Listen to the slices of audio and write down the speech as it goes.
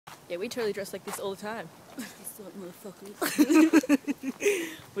Yeah, we totally dress like this all the time.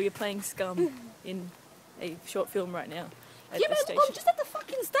 We are playing Scum in a short film right now. Yeah, but I'm just at the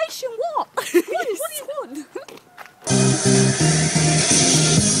fucking station. What? What do you want?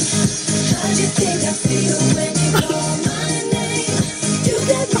 How do you think I feel when you call my name? You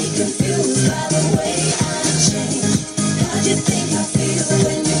got me confused by the way I change. How do you think I feel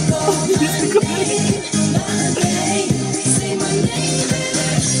when you call my name? My name, say my name,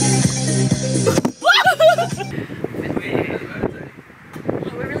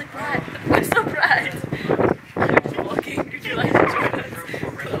 Oh, we're really bright. We're so bright. We're just walking. Would you like to join us?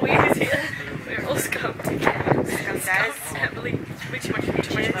 Chloe is here. We're all scummed. Scum guys. Emily. Way too much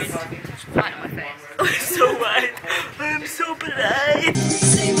wind. Flat on my face. I'm so white. I'm so bright.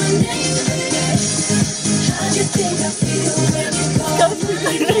 say my name. How do you think I feel when you call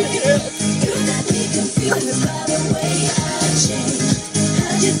my name? You got me confused by the way I change.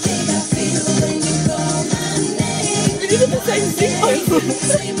 How do you think I feel when you call my name? We did the same thing.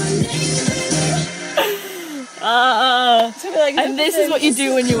 Say my name. And this is what you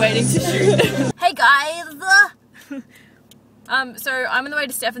do when you're waiting to shoot. Hey guys! So I'm on the way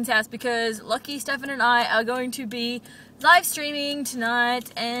to Stefan's house because Locky, Stefan and I are going to be live streaming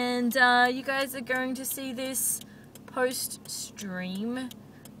tonight, and you guys are going to see this post-stream.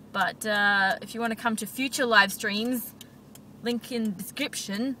 But if you want to come to future live streams, link in the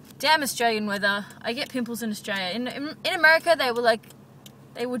description. Damn Australian weather. I get pimples in Australia. In America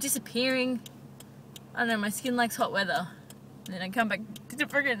they were disappearing. I don't know, my skin likes hot weather. And then I come back to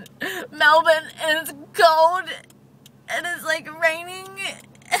friggin' Melbourne and it's cold and it's like raining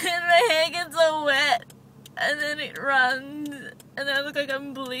and my hair gets all wet and then it runs and then I look like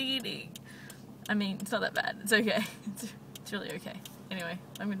I'm bleeding. I mean, it's not that bad. It's okay. It's really okay. Anyway,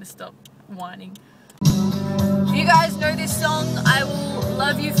 I'm gonna stop whining. If you guys know this song, I will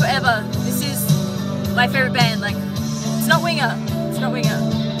love you forever. This is my favorite band. Like, it's not Winger. It's not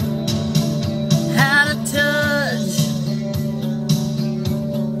Winger. How to touch,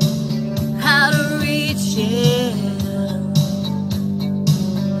 how to reach it.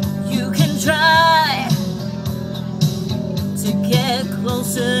 You can try to get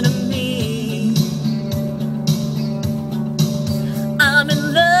closer to me. I'm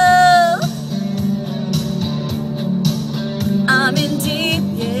in love, I'm in deep,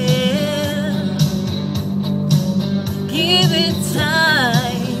 yeah. Give it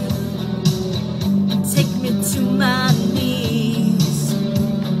time. Take me to my knees.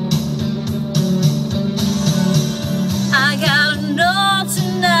 I gotta know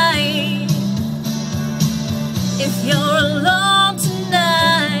tonight if you're alone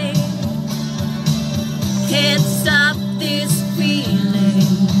tonight. Can't stop this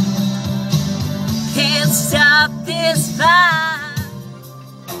feeling. Can't stop this vibe.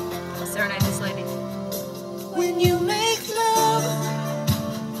 I'll serenade this lady. When you make love,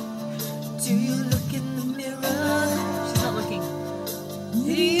 do you look in the mirror? She's not looking.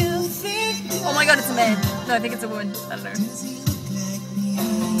 Do you think? Oh my god, it's a man. No, I think it's a woman. I don't know.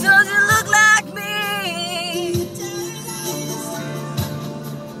 Does he look like me?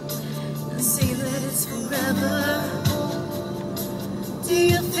 And say that it's forever. Do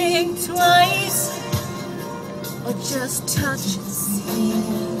you think twice? Or just touch and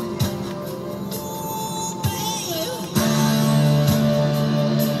see?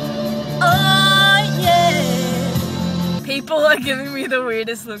 People are giving me the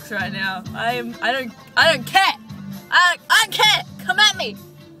weirdest looks right now. I don't care. I don't care. Come at me.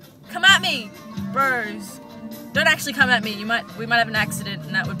 Come at me, bros. Don't actually come at me. We might have an accident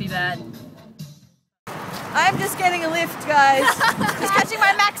and that would be bad. I'm just getting a lift, guys. Just catching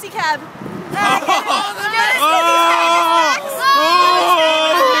my maxi cab.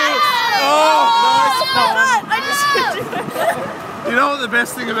 You know what the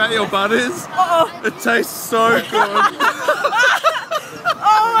best thing about your butt is? It tastes so good.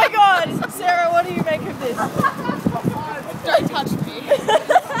 Oh my god! Sarah, what do you make of this? Don't touch me.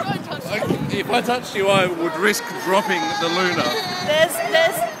 Don't touch me. If I touched you, I would risk dropping the Louna. There's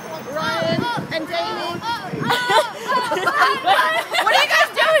Ryan and Damien. What are you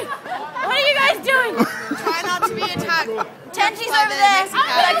guys doing? What are you guys doing? Try not to be attacked. Tenji's over there,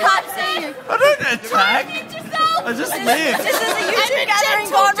 but I can't see you. I don't attack. I just live. This is a YouTube gathering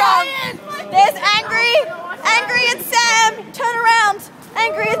gone wrong. There's Angry and Sam. Turn around.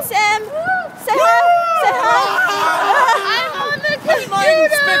 Angry and Sam. Say hi. Say hi. I'm on the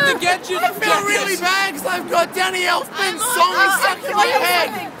computer. I feel really bad because I've got Danny Elfman's song stuck in my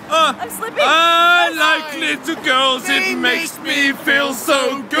head. I'm slipping. I like little girls. It makes me feel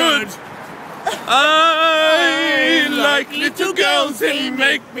so good. I like little girls, they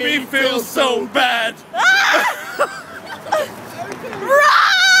make me feel so bad.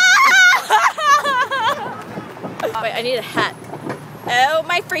 Wait, I need a hat. Oh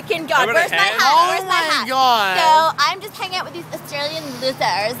my freaking god, How about where's a my hat? hat? Oh Where's my my hat? god. So I'm just hanging out with these Australian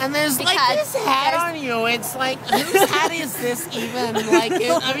losers. And there's like because this hat there's- on you. It's like, whose hat is this even? Like,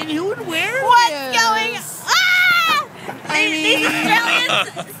 I mean, who would wear this? What's going on? These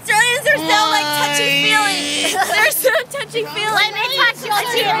Australians are so like touchy-feely. They're so touchy-feely. Let me touch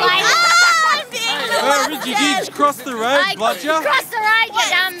your line. I'm being Richie, you just crossed the road, Bludger. Cross the road, you What's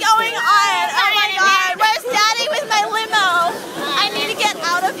dumb. going on? Oh my god, where's Daddy with my limo? I need to get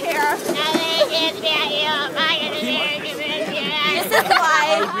out of here. This is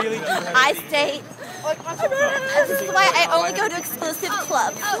why I stay. This is why I only go to exclusive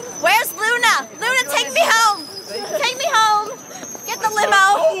clubs. Where's Louna? Louna, take me home. Take me home. Get the limo.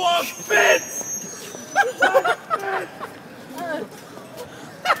 Oh, a fit!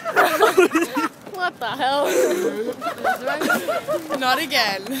 What the hell? Not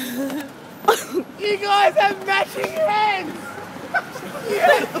again. You guys have matching heads.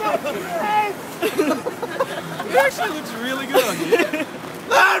 It actually looks really good on you.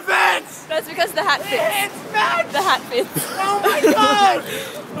 That fits! That's because the hat fits. It's matched. The hat fits. Oh my god.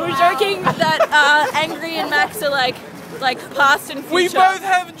 We're joking that Angry and Max are like past and future. We both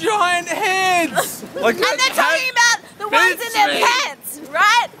have giant heads. Like And they're talking about the ones in their me. pants,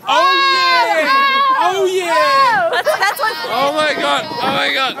 right? Oh yeah! Oh yeah! That's what. Oh my god, oh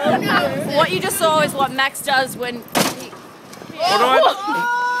my god. What you just saw is what Max does when. What do I do?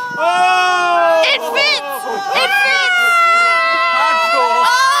 Oh! It fits! It fits! Hardcore.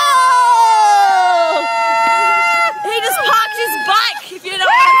 Oh! He just parked his bike, if you know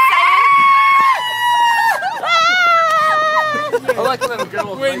what I like little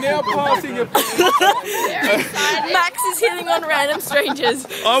girls. We're now passing a. Max is hitting on random strangers.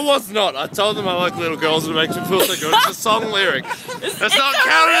 I was not. I told them I like little girls and it makes me feel so good. It's a song lyric. That's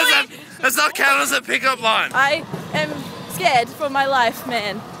not counted as a pickup line. I am scared for my life,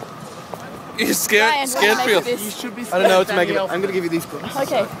 man. You're scared? Ryan, Scared what do I make feel. of this? Should be I don't know what to make of it. Danielle. I'm gonna give you these glasses.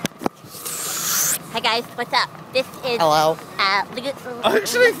 Okay. Hi guys, what's up? This is Hello. I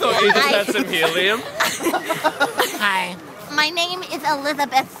actually thought you just had some helium. Hi. My name is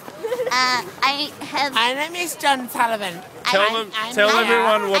Elizabeth. I have. My name is John Sullivan. Tell I'm-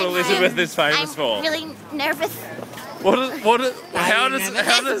 everyone what I'm- Elizabeth is famous I'm for. really nervous. How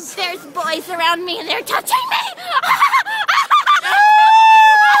does There's boys around me and they're touching me.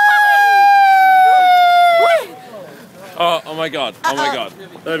 Oh my god. Oh my god.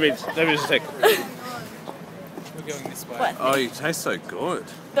 Let me just take. We're going this way. Oh, you taste so good.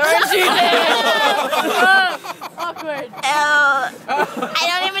 Don't you dare! Awkward.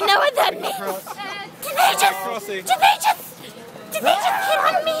 I don't even know what that means. Did they just hit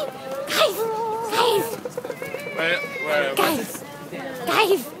on me?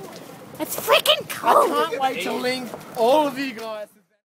 Guys, that's freaking cool. Can't wait to link all of you guys.